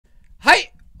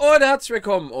Und herzlich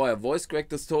willkommen, euer Voice Crack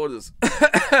des Todes.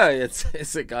 Jetzt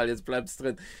ist egal, jetzt bleibt's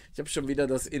drin. Ich habe schon wieder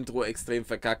das Intro extrem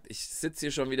verkackt. Ich sitze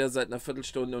hier schon wieder seit einer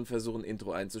Viertelstunde und versuche ein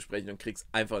Intro einzusprechen und krieg's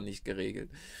einfach nicht geregelt.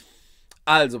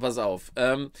 Also, pass auf.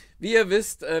 Wie ihr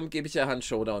wisst, gebe ich ja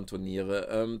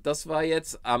Hand-Showdown-Turniere. Das war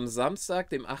jetzt am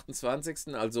Samstag, dem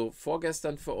 28., also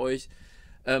vorgestern für euch,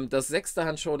 das 6.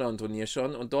 Hand-Showdown-Turnier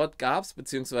schon. Und dort gab es,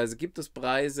 beziehungsweise gibt es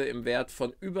Preise im Wert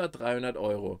von über 300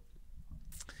 Euro.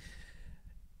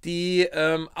 Die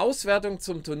Auswertung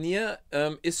zum Turnier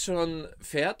ist schon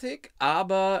fertig,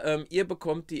 aber ihr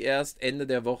bekommt die erst Ende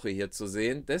der Woche hier zu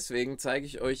sehen. Deswegen zeige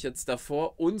ich euch jetzt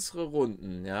davor unsere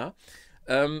Runden. Ja?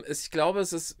 Ich glaube,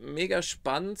 es ist mega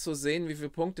spannend zu sehen, wie viele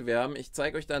Punkte wir haben. Ich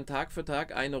zeige euch dann Tag für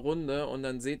Tag eine Runde und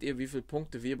dann seht ihr, wie viele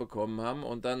Punkte wir bekommen haben.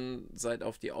 Und dann seid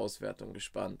auf die Auswertung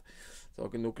gespannt. So,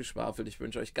 genug geschwafelt. Ich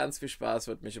wünsche euch ganz viel Spaß.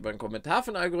 Würde mich über einen Kommentar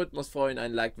von Algorithmus freuen.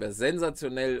 Ein Like wäre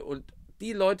sensationell. Und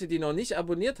die Leute, die noch nicht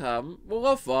abonniert haben,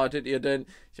 worauf wartet ihr denn?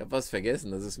 Ich habe was vergessen,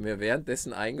 das ist mir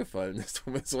währenddessen eingefallen. Es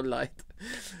tut mir so leid.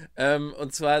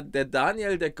 Und zwar der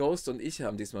Daniel, der Ghost und ich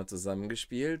haben diesmal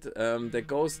zusammengespielt. Der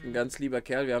Ghost, ein ganz lieber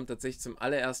Kerl, wir haben tatsächlich zum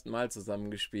allerersten Mal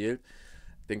zusammengespielt.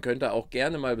 Den könnt ihr auch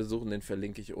gerne mal besuchen, den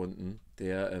verlinke ich unten.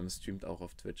 Der streamt auch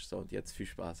auf Twitch. So, und jetzt viel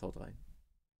Spaß, haut rein.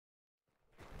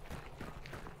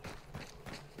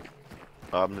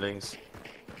 Raben links.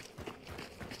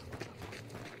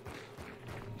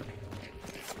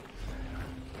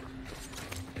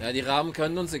 Ja, die Raben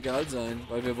können uns egal sein,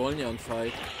 weil wir wollen ja einen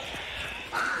Fight.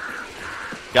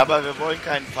 Ja, aber wir wollen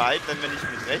keinen Fight, wenn wir nicht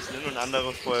mit rechnen und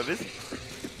andere vorher wissen.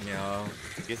 Ja.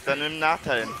 Du gehst dann im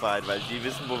Nachteil im Fight, weil die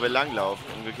wissen, wo wir langlaufen,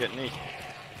 umgekehrt nicht.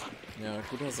 Ja,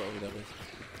 gut, hast du auch wieder recht.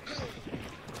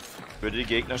 Ich würde die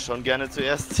Gegner schon gerne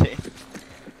zuerst sehen.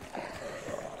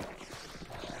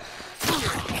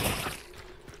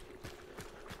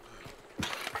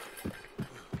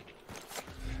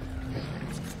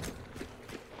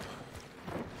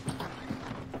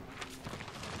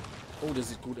 Oh, das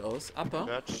sieht gut aus. Upper?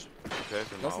 Okay,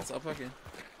 Lass uns Upper gehen.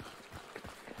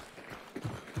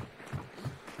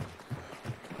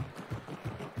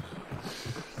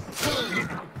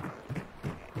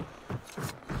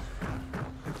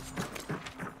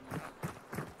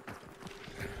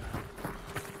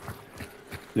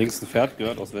 Links ein Pferd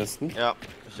gehört aus Westen. Ja,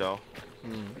 ich auch.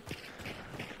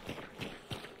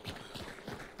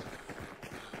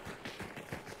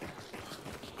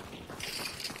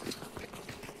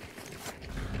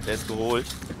 Der ist geholt.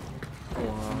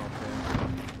 Oha,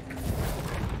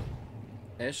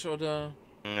 okay. Ash oder?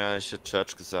 Ja, ich hätte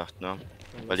Church gesagt, ne?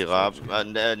 Weil die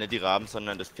Raben, nicht die Raben,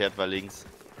 sondern das Pferd war links.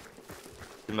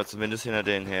 Sind wir zumindest hinter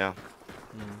denen her.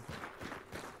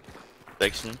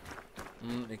 Section.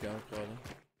 Egal gerade.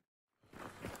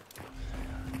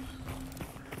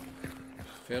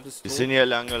 Pferd ist tot. Die sind hier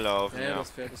lang gelaufen, Ja, ja.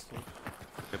 das Pferd ist tot.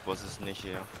 Der Boss ist nicht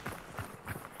hier.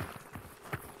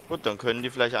 Gut, dann können die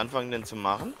vielleicht anfangen, den zu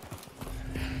machen.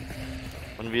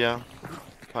 Und wir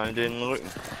fallen denen in den Rücken.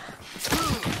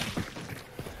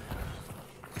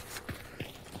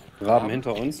 Raben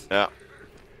hinter uns. Ja.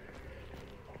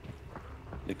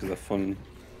 Wie gesagt, von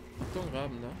Achtung,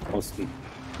 Raben da. Osten.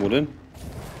 Wo denn?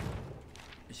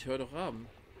 Ich höre doch Raben.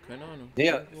 Keine Ahnung.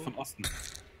 Ja, Irgendwo. von Osten.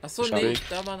 Achso, Schade. nee,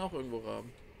 da waren auch irgendwo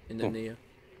Raben. In der Nähe.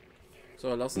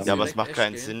 So, lass uns Ja, aber es direkt macht Ash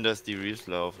keinen gehen. Sinn, dass die Reefs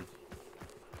laufen.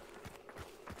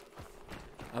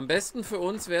 Am besten für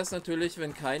uns wäre es natürlich,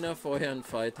 wenn keiner vorher einen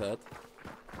Fight hat.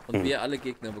 Und wir alle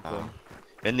Gegner bekommen.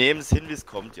 Wir nehmen es hin, wie es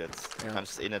kommt jetzt. Ja.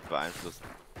 Kannst es eh nicht beeinflussen.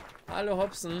 Hallo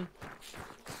Hobson.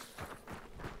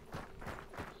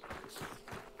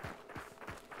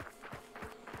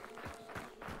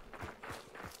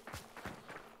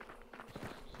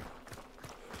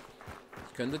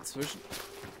 Ich könnte zwischen...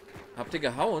 Habt ihr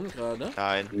gehauen gerade?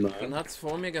 Nein, Dann Nein. hat's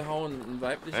vor mir gehauen. Ein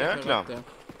weiblicher Ja, klar. Charakter.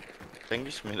 denke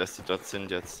ich mir, dass die dort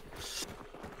sind jetzt.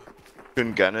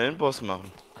 Können gerne den Boss machen.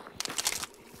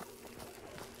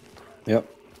 Ja.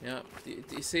 Ja,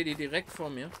 ich sehe die direkt vor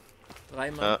mir.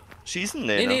 Dreimal. Schießen?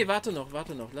 Nee, Nee, nee, warte noch.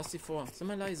 Lass die vor. Sag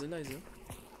mal leise.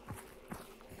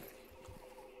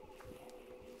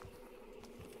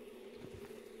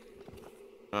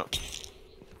 Ja.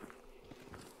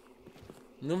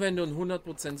 Nur wenn du einen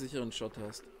 100% sicheren Shot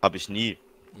hast. Hab ich nie.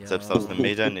 Ja. Selbst aus einem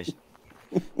Meter nicht.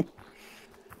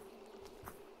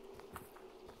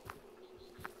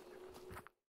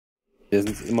 Hier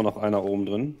sind immer noch einer oben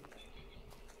drin.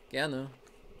 Gerne.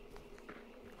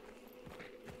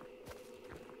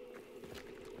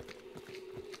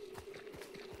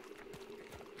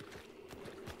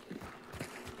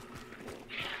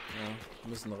 Ja,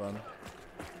 müssen ran.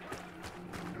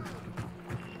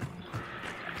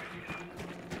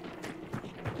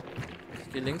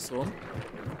 Ich geh links rum.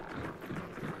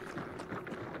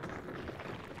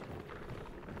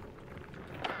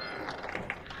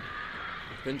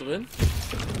 Ich bin drin.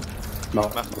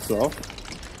 Machst du auf?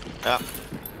 Ja.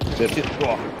 Der ist hier.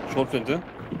 Boah, Schrotflinte.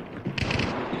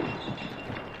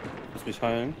 Muss mich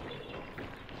heilen.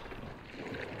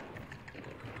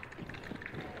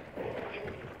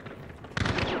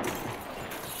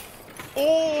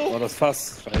 Oh! Oh, das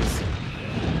Fass. Scheiße.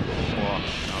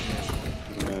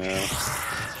 Boah, ja.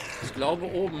 Ich glaube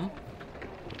oben.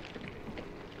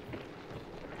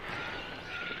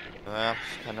 Naja,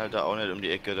 ich kann halt da auch nicht um die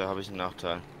Ecke, da habe ich einen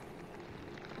Nachteil.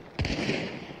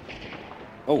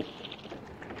 Oh.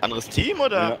 Anderes Team,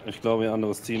 oder? Ja, ich glaube ein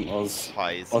anderes Team aus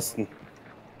Scheiße. Osten.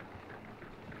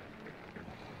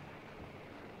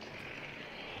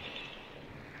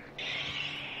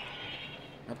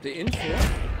 Habt ihr Info?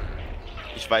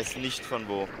 Ich weiß nicht von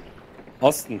wo.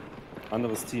 Osten.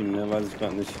 Anderes Team, mehr weiß ich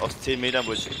gar nicht. Aus 10 Metern,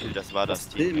 wo ich gespielt, das war das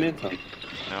Team. 10 Metern.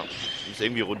 Ja. Ist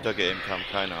irgendwie runtergeaimt haben,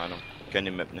 keine Ahnung. Ich kenne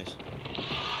die Map nicht.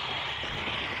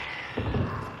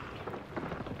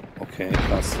 Okay,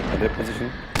 krass. Bei der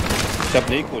Position. Ich hab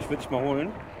Neko, ich will dich mal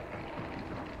holen.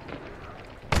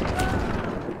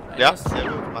 Ja, sehr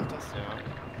gut, mach das, ja.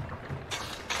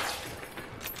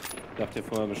 Ich dachte dir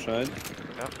vorher Bescheid.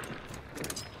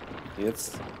 Ja.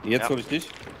 Jetzt Ja. hol ich dich.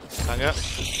 Danke.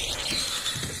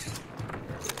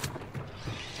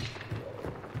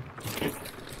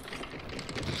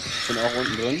 Ich bin auch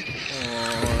unten drin.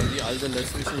 Oh, die Alte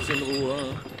lässt mich nicht in Ruhe.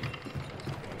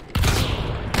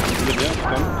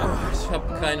 Ich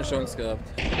habe keine Chance gehabt.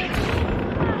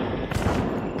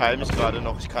 Heil mich gerade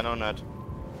noch, ich kann auch nicht.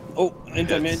 Oh,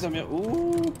 hinter Jetzt. mir.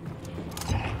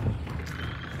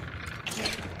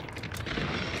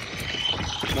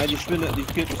 Nein, die Spinne, die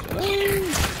killt mich.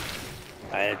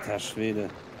 Alter Schwede.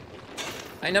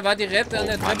 Einer war direkt an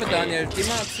der Treppe, Mann, Daniel. Geh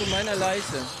mal zu meiner Leiche.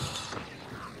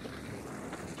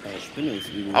 Die Spinne ist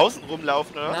übel. Außen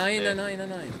rumlaufen, oder? Nein, Nee.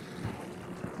 nein.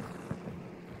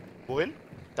 Wohin?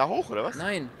 Da hoch, oder was?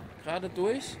 Nein, gerade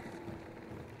durch.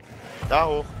 Da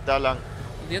hoch, da lang.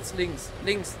 Und jetzt links.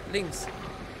 Links.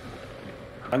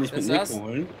 Kann ich mit Der Nico saß-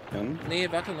 holen? Jan? Nee,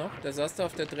 warte noch. Der saß da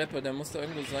auf der Treppe. Der muss da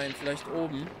irgendwo sein. Vielleicht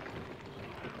oben.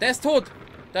 Der ist tot.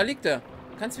 Da liegt er.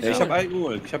 Kannst mich Ja, ich hab holen. einen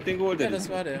geholt. Ich hab den geholt. Ja, der das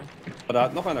liegt. war der. Aber da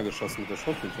hat noch einer geschossen mit der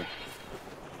Schrotflinte.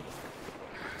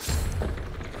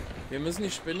 Wir müssen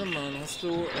die Spinne machen. Hast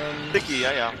du, Dicky,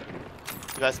 ja.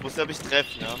 Das muss er mich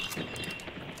treffen, ja.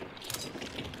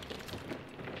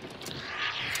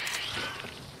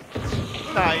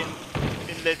 Nein,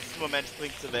 im letzten Moment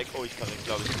springt sie weg. Oh, ich verrenk,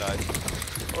 glaube ich, gleich.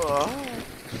 Oh.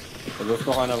 Da läuft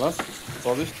noch einer was.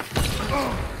 Vorsicht.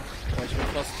 Oh, ich bin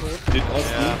fast tot. Steht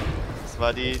Osten. Ja, das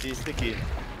war die Sticky.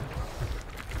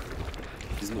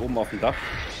 Die sind oben auf dem Dach.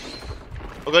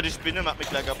 Oh Gott, die Spinne macht mich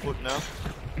gleich kaputt, ne?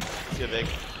 Ist hier weg.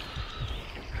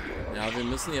 Ja, wir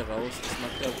müssen hier raus. Das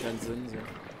macht ja keinen Sinn so.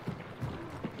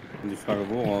 Und die Frage,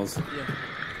 wo raus? Hier.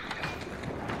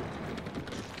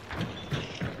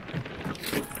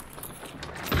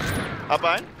 Hab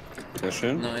einen. Sehr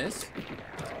schön. Nice.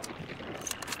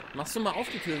 Machst du mal auf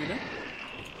die Tür wieder?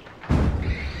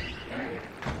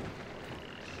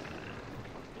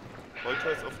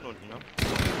 Rolltor ist offen unten, ne?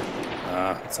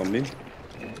 Ah, Zombie.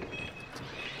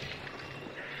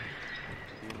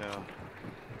 Ja.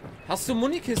 Hast du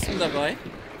Munikisten dabei?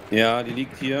 Ja, die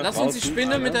liegt hier. Lass uns die draußen,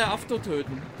 Spinne eine. mit der Afto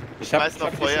töten. Ich hab Schmeiß noch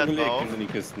die Feuer schon gelegt, drauf. die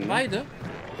Minikisten. Beide?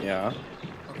 Ja.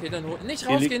 Okay, dann hol. Nicht Hier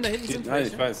rausgehen, liegt- da hinten hier- sind Nein,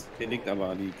 welche. ich weiß. Hier liegt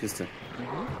aber die Kiste.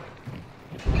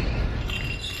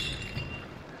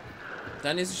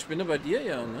 Dann ist die Spinne bei dir,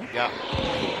 ja, ne? Ja.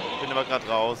 Ich bin aber gerade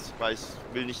raus, weil ich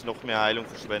will nicht noch mehr Heilung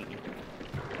verschwenden.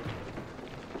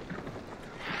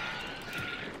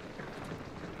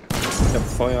 Ich hab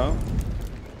Feuer.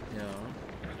 Ja.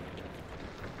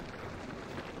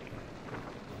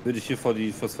 Würde ich hier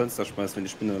vors Fenster schmeißen, wenn die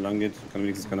Spinne lang geht. Kann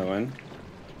wenigstens keiner rein.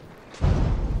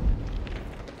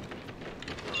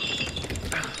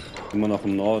 Immer noch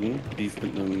im Norden. Beef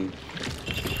mit einem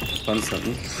Panzer.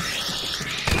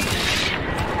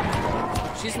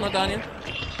 Schieß mal, Daniel.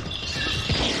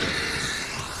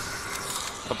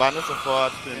 Verbanne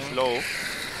sofort, bin ich low.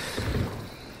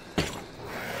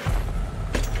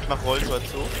 Ich mach Rolltor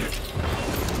zu.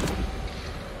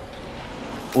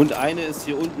 Und eine ist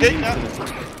hier unten. Gegner!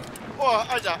 links. Oh,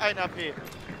 Alter, 1 AP.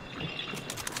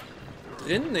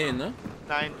 Drin? Nee, ne?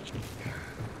 Nein.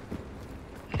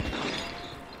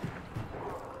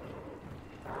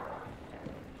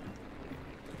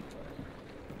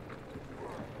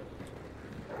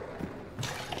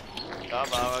 Da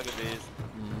war er gewesen.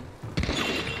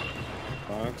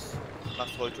 Parks. Mach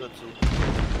Rolltor zu.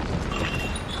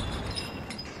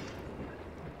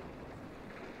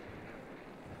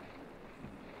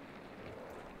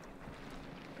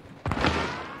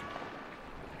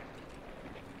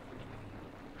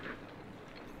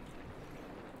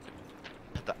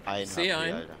 Ein Ich sehe HP,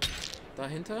 einen. Alter.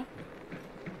 Dahinter.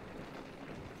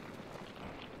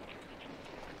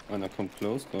 Einer kommt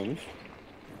close, glaube ich.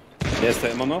 Der ist da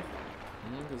immer noch.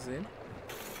 Gesehen.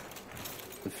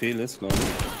 Der Fehl ist, glaube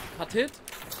ich. Hat Hit.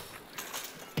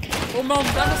 Oh Mann,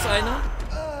 da ist einer.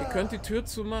 Ihr könnt die Tür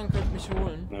zumachen, könnt mich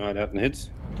holen. Ja, der hat einen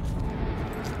Hit.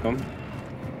 Komm.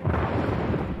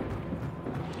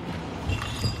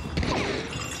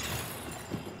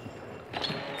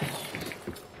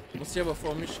 Muss ich aber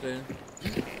vor mich stellen.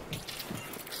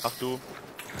 Ach du.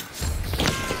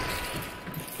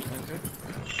 Danke.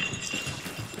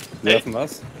 Werfen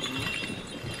was?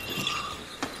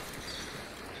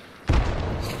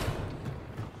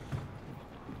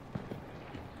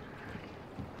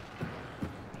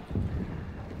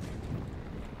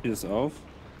 Hier ist auf.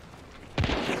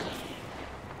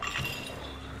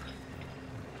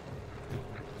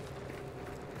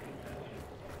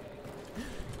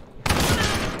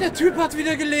 Der Typ hat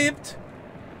wieder gelebt.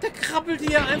 Der krabbelt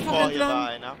hier einfach Oh, hier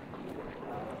war entlang. einer.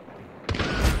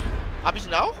 Hab ich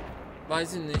ihn auch?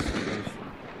 Weiß ich nicht.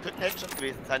 Könnte ein Headshot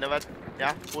gewesen sein, aber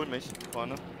ja, hol mich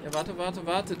vorne. Ja,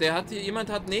 warte. Der hat hier, jemand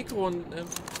hat Necro und,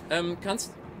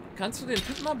 kannst du den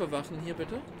Typ mal bewachen hier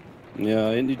bitte?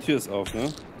 Ja, hinten die Tür ist auf,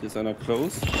 ne? Hier ist einer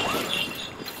close.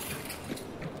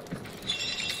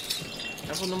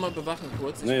 Einfach nur mal bewachen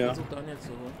kurz. Ich Ja. versuche Daniel zu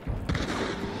holen.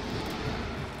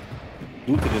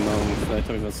 Loote den mal, vielleicht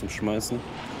habe ich was zum Schmeißen.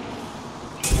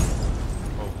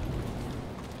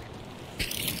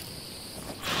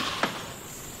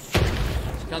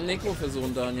 Ich kann Necro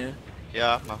versuchen, Daniel.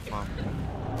 Ja, mach mal.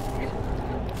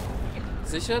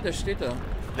 Sicher? Der steht da.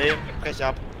 Nee, brech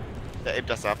ab. Der aimt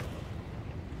das ab.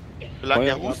 Solange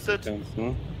der hustet.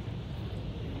 Ne?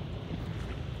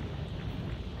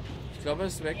 Ich glaube, er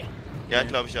ist weg. Ja,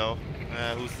 glaube ich auch.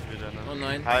 Ja, hustet wieder, ne? Oh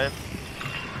nein. Halb.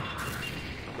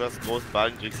 Du hast einen großen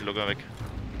Balken, kriegst du locker weg.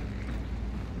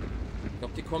 Ich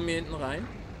glaube, die kommen hier hinten rein.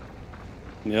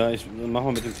 Ja, ich mach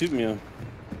mal mit dem Typen hier.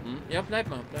 Ja, bleib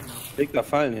mal. Leg da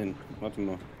Fallen hin. Warte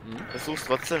mal. Versuch's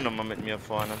trotzdem nochmal mit mir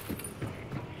vorne.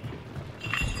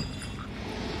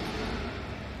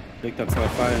 Leg da 2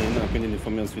 Fallen hin, dann können die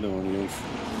von mir aus wieder machen, Jungs.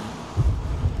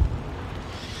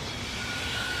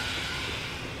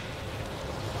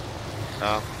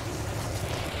 Ja.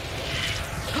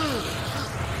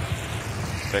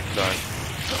 Weg gleich.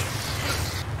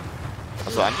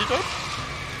 Hast du Antidot?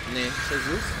 Nee,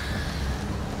 versuch's.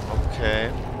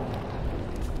 Okay.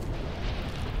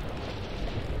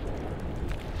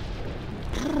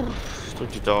 Ich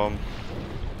drück die Daumen.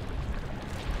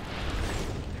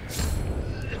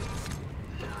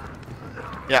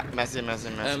 Ja, merci.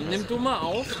 Nimm du mal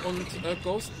auf und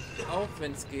Ghost auch,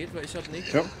 wenn es geht, weil ich hab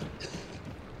nichts. Ja.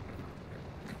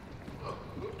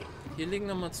 Hier liegen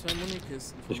nochmal 2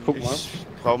 Munikisten. Ich guck mal. Ich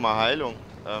brauch mal Heilung.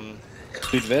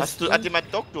 Südwest. Hat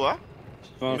jemand Doktor?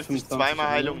 Du müsstest 2-mal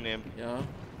Heilung nehmen. Ja.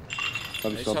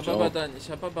 Hab ich, Ich glaub habe ich, aber auch. dann,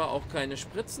 ich habe aber auch keine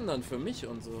Spritzen dann für mich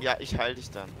und so. Ja, ich heil dich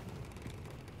dann.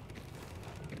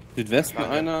 Südwesten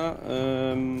Danke.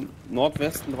 einer,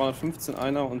 Nordwesten 315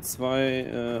 einer und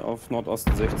 2 auf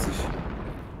Nordosten 60.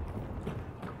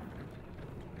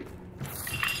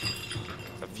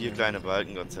 Ich hab 4 kleine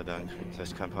Balken, Gott sei Dank. Das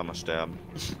heißt, ich kann ein paar Mal sterben.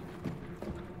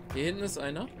 Hier hinten ist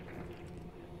einer.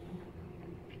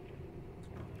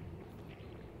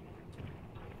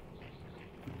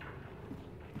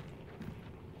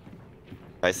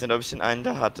 Weiß nicht, ob ich den einen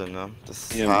da hatte, ne?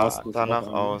 Das Hier im sah Osten ist danach noch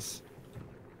einer. aus.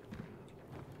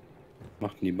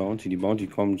 Macht die Bounty. Die Bounty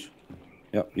kommt.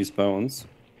 Ja, die ist bei uns.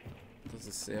 Das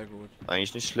ist sehr gut.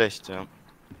 Eigentlich nicht schlecht, ja.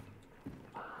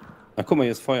 Ach, guck mal,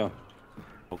 hier ist Feuer.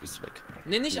 Oh, ist weg.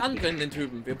 Ne, nicht anbrennen den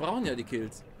Typen. Wir brauchen ja die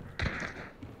Kills.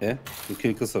 Hä? Den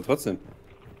Kill kriegst du trotzdem.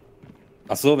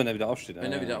 Ach so, wenn er wieder aufsteht.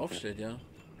 Wenn er wieder aufsteht, ja.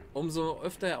 Umso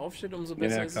öfter er aufsteht, umso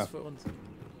besser ja, ist klar. es für uns.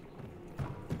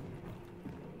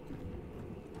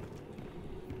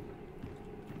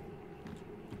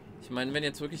 Ich meine, wenn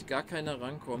jetzt wirklich gar keiner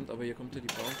rankommt, aber hier kommt ja die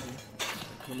Bounty,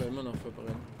 dann können wir immer noch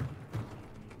verbrennen.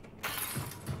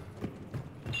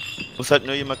 Muss halt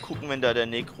nur jemand gucken, wenn da der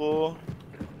Necro.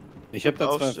 Ich habe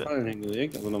da 2 aufsteht. Fallen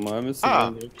hingelegt, also normal müsste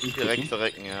Ah, man direkt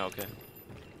verrecken, ja, okay.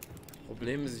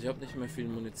 Problem ist, ich habe nicht mehr viel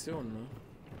Munition, ne?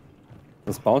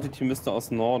 Das Bounty-Team müsste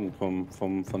aus Norden kommen,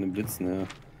 von den Blitzen her.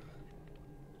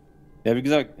 Ja, wie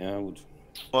gesagt, ja gut.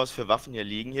 Was für Waffen hier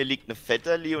liegen? Hier liegt eine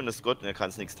Vetterli und das Gott, und er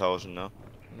kannst nichts tauschen, ne?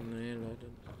 Nee, leider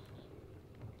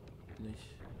nicht.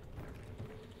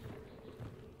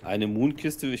 Eine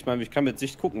Moonkiste, ich meine, ich kann mit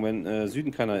Sicht gucken, wenn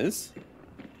Süden keiner ist.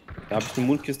 Da habe ich eine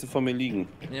Moonkiste vor mir liegen.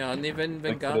 Ja, nee, wenn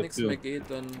Direkt gar vor der nichts Tür. mehr geht,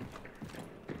 dann...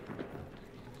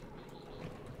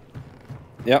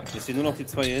 Ja, ich sehe nur noch die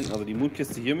zwei hier hinten. Also die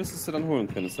Moonkiste hier müsstest du dann holen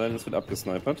können. Es sei denn, es wird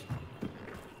abgesnipert.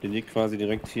 Die liegt quasi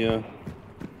direkt hier.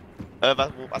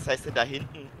 Was heißt denn da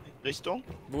hinten? Richtung?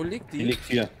 Wo liegt Die die? liegt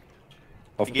hier.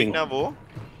 Auf Die Ping. Gegner wo?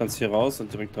 Kannst hier raus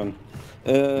und direkt dran.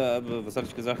 Was hatte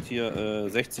ich gesagt? Hier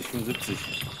 60, 75.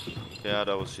 Ja,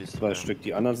 da wo es schießt. Zwei Ja. Stück.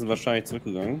 Die anderen sind wahrscheinlich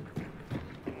zurückgegangen.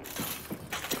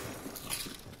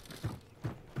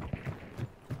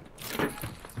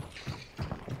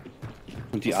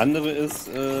 Und die andere ist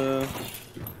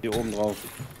hier oben drauf.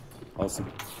 Außen.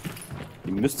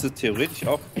 Die müsste theoretisch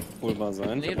auch holbar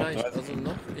sein. Nee, Ich hab noch reicht. 30. Also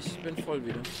noch. Ich bin voll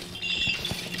wieder.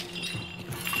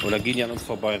 Oder gehen die an uns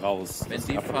vorbei raus? Wenn Das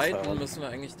die ist einfach das fighten, daran. müssen wir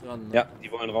eigentlich dran. Ne? Ja,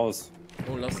 die wollen raus.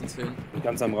 Oh, lass uns hin.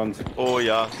 Ganz am Rand. Oh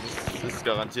ja, das ist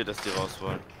garantiert, dass die raus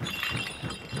wollen.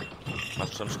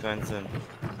 Macht schon keinen Sinn.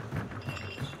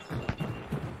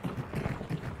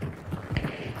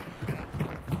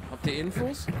 Habt ihr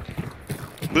Infos?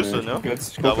 Müsste, Ich ne? guck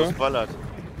jetzt, ich Da wo gucke. es ballert.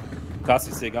 Krass,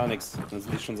 ich sehe gar nichts. Dann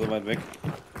sind die schon so weit weg.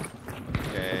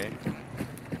 Okay.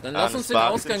 Dann Ah, lass das uns den war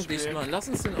Ausgang im Spiel. dicht machen. Lass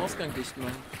uns den Ausgang dicht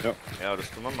machen. Ja,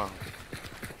 das können wir machen.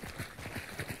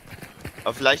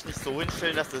 Aber vielleicht nicht so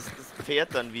hinstellen, dass das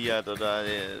Pferd dann wiehert oder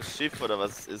das Schiff oder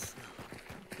was es ist.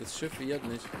 Das Schiff wird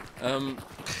nicht.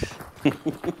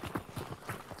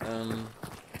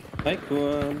 Hi,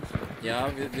 Kurt. Ja,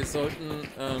 wir sollten,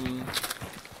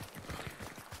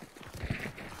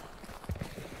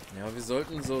 ja, wir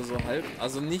sollten so halb,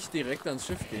 also nicht direkt ans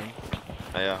Schiff gehen.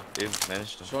 Naja, eben,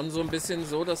 Mensch. Schon so ein bisschen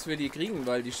so, dass wir die kriegen,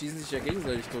 weil die schießen sich ja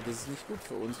gegenseitig tot. Das ist nicht gut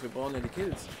für uns. Wir brauchen ja die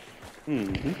Kills.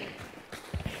 Mhm.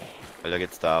 Weil da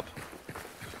geht's da ab.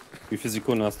 Wie viele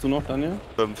Sekunden hast du noch, Daniel?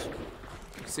 5.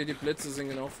 Ich sehe, die Blitze sind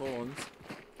genau vor uns.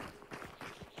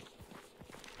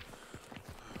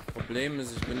 Problem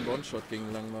ist, ich bin One-Shot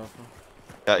gegen Langwerfer.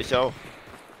 Ja, ich auch.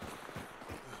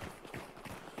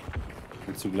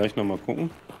 Willst du gleich nochmal gucken?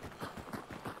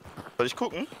 Soll ich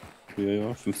gucken?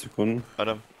 Ja, 5 Sekunden.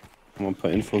 Warte. Mal ein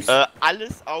paar Infos.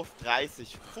 Alles auf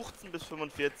 30. 15 bis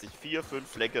 45. 4, 5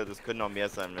 Flecke. Das können auch mehr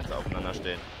sein, wenn sie aufeinander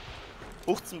stehen.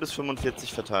 15 bis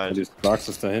 45 verteilt. Die Sparks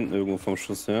ist da hinten irgendwo vom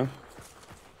Schuss her.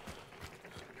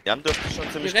 Die haben dürfte schon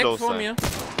ziemlich Direkt close vor sein. mir.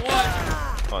 Oh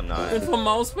Ich bin nein. vom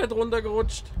Mausbett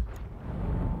runtergerutscht.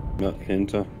 Ja, hier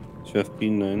hinter. Ich werf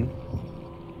Bienen ein.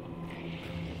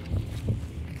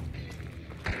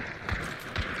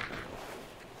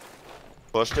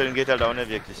 Vorstellen geht halt auch nicht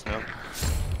wirklich, ne?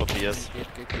 Probier's. Geht.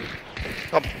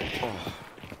 Komm.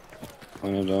 Oh.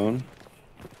 Einer down.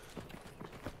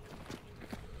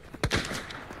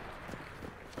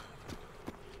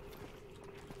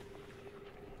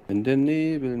 Wenn der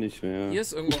Nebel nicht wäre. Hier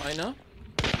ist irgendwo einer.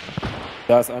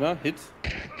 Da ist einer. Hit.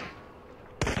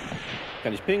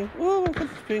 Kann ich pingen? Oh, kann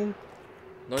ich pingen?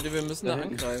 Leute, wir müssen Da da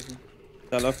hinten. angreifen.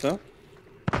 Da läuft er.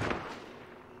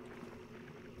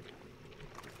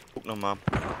 Guck nochmal.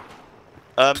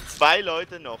 2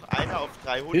 Leute noch. Einer auf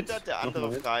 300, Hit. der andere Nochmal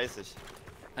auf Hit. 30.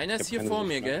 Einer Ich ist hab hier keine vor Sicht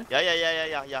mir, mehr.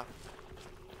 gell? Ja.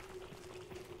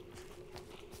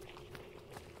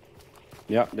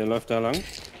 Ja, der läuft da lang.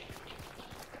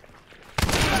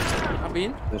 Hab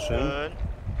ihn. Sehr schön.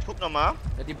 Guck nochmal.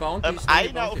 Ja, die Bounty. ich nehme die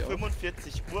Einer auf Bounty auf.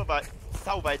 45 Uhr war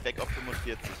sau weit weg auf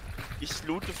 45. Ich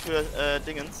loote für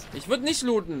Dingens. Ich würde nicht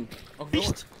looten. Auch so.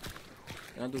 Nicht?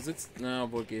 Ja, du sitzt. Na,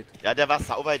 obwohl geht. Ja, der war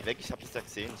sau weit weg. Ich habe das ja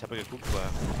gesehen. Ich habe ja geguckt vorher.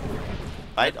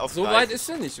 Weit auf So 30. weit ist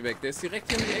er nicht weg. Der ist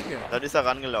direkt hier um die Ecke. Dann ist er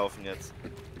rangelaufen jetzt.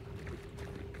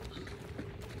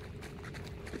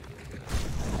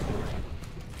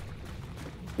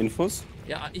 Infos?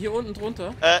 Ja, hier unten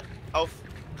drunter. Auf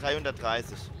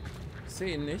 330. Ich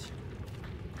sehe ihn nicht.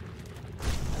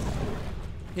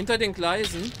 Hinter den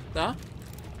Gleisen. Da.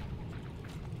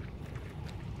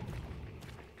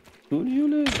 Du,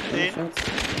 Jule. Nee. Schatz.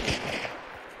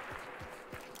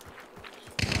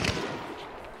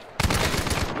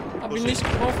 Hab ihn nicht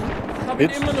getroffen. Hab ihn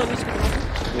Hit. immer noch nicht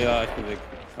getroffen. Ja, ich bin weg.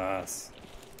 Krass.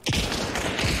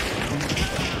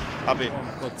 Hab ihn.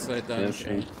 Oh, Gott sei Dank. Sehr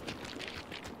schön. ey.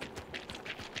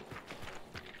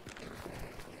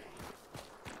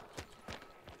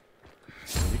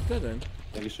 Wo liegt er denn?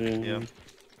 Dankeschön. Ja. Der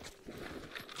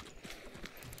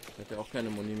hat ja auch keine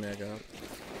Muni mehr gehabt.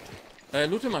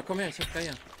 Lute mal, komm her, ich hab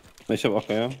Geier. Ich habe auch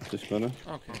Geier. Ich gerade.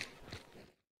 Ah, okay.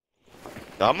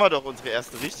 Da haben wir doch unsere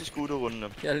erste richtig gute Runde.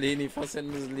 Ja, Leni, fast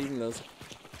hätten wir sie liegen lassen.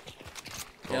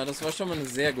 Ja, das war schon mal eine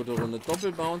sehr gute Runde.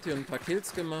 Doppelbounty und ein paar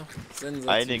Kills gemacht. Sensationell.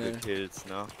 Einige Kills,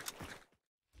 ne?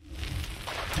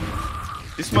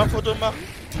 Willst du mal ein Foto machen?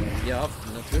 Ja,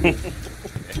 natürlich.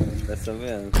 Besser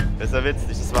wäre. Besser wird's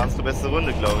nicht. Das war unsere beste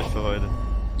Runde, glaube ich, für heute.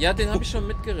 Ja, den habe ich schon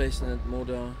mitgerechnet,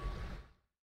 Moda.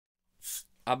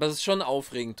 Aber es ist schon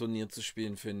aufregend, Turnier zu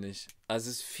spielen, finde ich. Also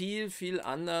es ist viel, viel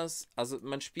anders. Also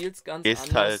man spielt es ganz Gehst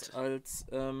anders halt, als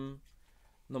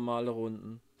normale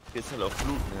Runden. gehst halt auf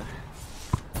Blut, ne?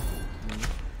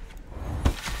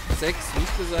 6, wie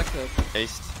ich gesagt habe.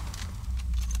 Echt.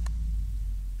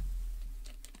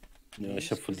 Ja, Wie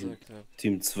ich habe von gesagt hab.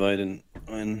 Team 2 den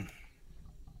einen.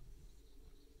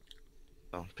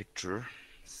 Oh, Picture.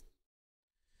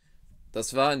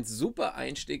 Das war ein super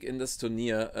Einstieg in das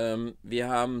Turnier. Wir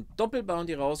haben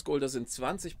Doppelbounty rausgeholt, das sind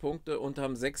 20 Punkte und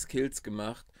haben 6 Kills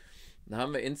gemacht. Dann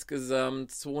haben wir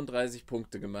insgesamt 32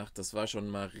 Punkte gemacht. Das war schon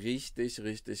mal richtig,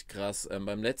 richtig krass.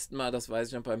 Beim letzten Mal, das weiß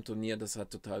ich noch beim Turnier, das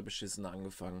hat total beschissen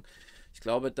angefangen. Ich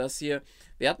glaube, das hier,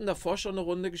 wir hatten davor schon eine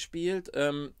Runde gespielt,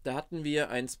 da hatten wir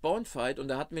einen Spawn-Fight und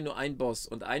da hatten wir nur einen Boss.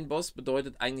 Und ein Boss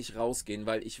bedeutet eigentlich rausgehen,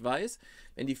 weil ich weiß,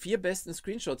 wenn die 4 besten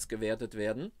Screenshots gewertet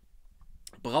werden,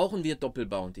 brauchen wir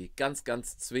Doppelbounty. Ganz,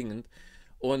 ganz zwingend.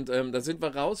 Und da sind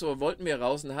wir raus, oder wollten wir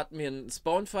raus, und da hatten wir einen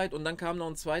Spawnfight und dann kam noch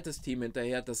ein zweites Team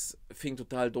hinterher. Das fing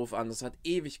total doof an. Das hat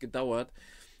ewig gedauert.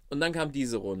 Und dann kam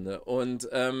diese Runde. Und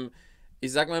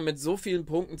ich sag mal, mit so vielen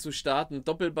Punkten zu starten,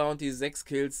 Doppelbounty, 6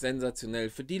 Kills, sensationell.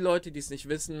 Für die Leute, die es nicht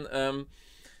wissen,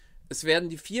 es werden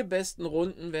die 4 besten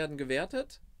Runden werden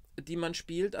gewertet, die man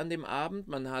spielt an dem Abend.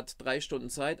 Man hat 3 Stunden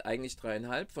Zeit, eigentlich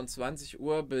 3,5, von 20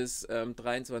 Uhr bis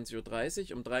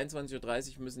 23:30 Uhr. Um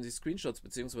 23:30 Uhr müssen die Screenshots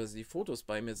bzw. die Fotos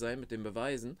bei mir sein mit den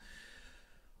Beweisen.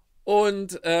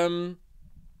 Und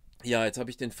ja, jetzt habe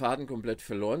ich den Faden komplett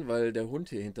verloren, weil der Hund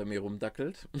hier hinter mir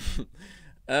rumdackelt.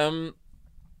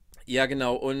 Ja,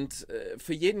 genau. Und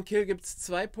für jeden Kill gibt es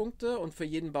 2 Punkte und für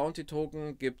jeden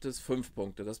Bounty-Token gibt es 5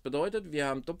 Punkte. Das bedeutet, wir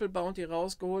haben Doppelbounty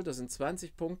rausgeholt, das sind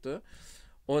 20 Punkte.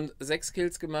 Und 6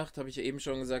 Kills gemacht, habe ich ja eben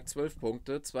schon gesagt, 12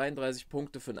 Punkte, 32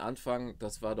 Punkte für den Anfang,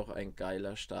 das war doch ein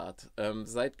geiler Start.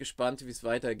 Seid gespannt, wie es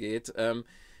weitergeht.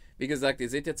 Wie gesagt, ihr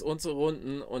seht jetzt unsere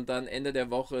Runden und dann Ende der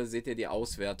Woche seht ihr die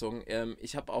Auswertung.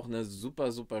 Ich habe auch eine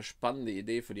super, super spannende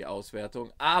Idee für die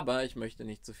Auswertung, aber ich möchte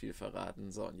nicht zu viel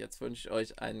verraten. So, und jetzt wünsche ich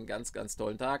euch einen ganz, ganz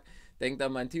tollen Tag. Denkt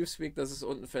an mein Teamspeak, das ist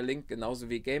unten verlinkt, genauso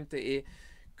wie game.de.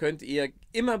 Könnt ihr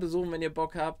immer besuchen, wenn ihr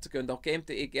Bock habt. Könnt auch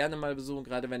game.de gerne mal besuchen,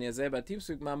 gerade wenn ihr selber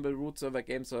Teamspeak, Mumble, Root Server,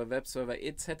 Game Server, Web Server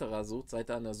etc. sucht, seid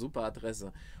da eine super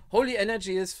Adresse. Holy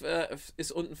Energy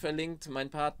ist unten verlinkt, mein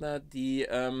Partner, die,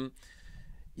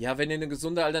 ja, wenn ihr eine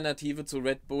gesunde Alternative zu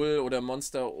Red Bull oder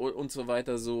Monster und so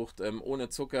weiter sucht, ohne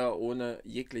Zucker, ohne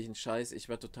jeglichen Scheiß. Ich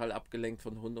war total abgelenkt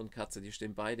von Hund und Katze, die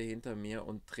stehen beide hinter mir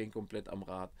und drehen komplett am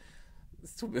Rad.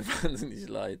 Es tut mir wahnsinnig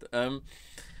leid.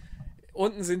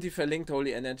 Unten sind die verlinkt,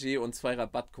 Holy Energy, und 2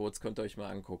 Rabattcodes, könnt ihr euch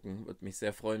mal angucken. Würde mich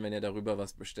sehr freuen, wenn ihr darüber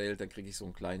was bestellt, dann kriege ich so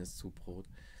ein kleines Zubrot.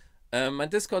 Mein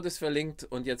Discord ist verlinkt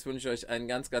und jetzt wünsche ich euch einen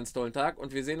ganz, ganz tollen Tag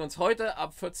und wir sehen uns heute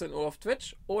ab 14 Uhr auf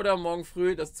Twitch oder morgen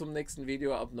früh, das zum nächsten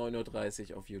Video ab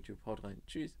 9:30 Uhr auf YouTube. Haut rein.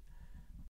 Tschüss.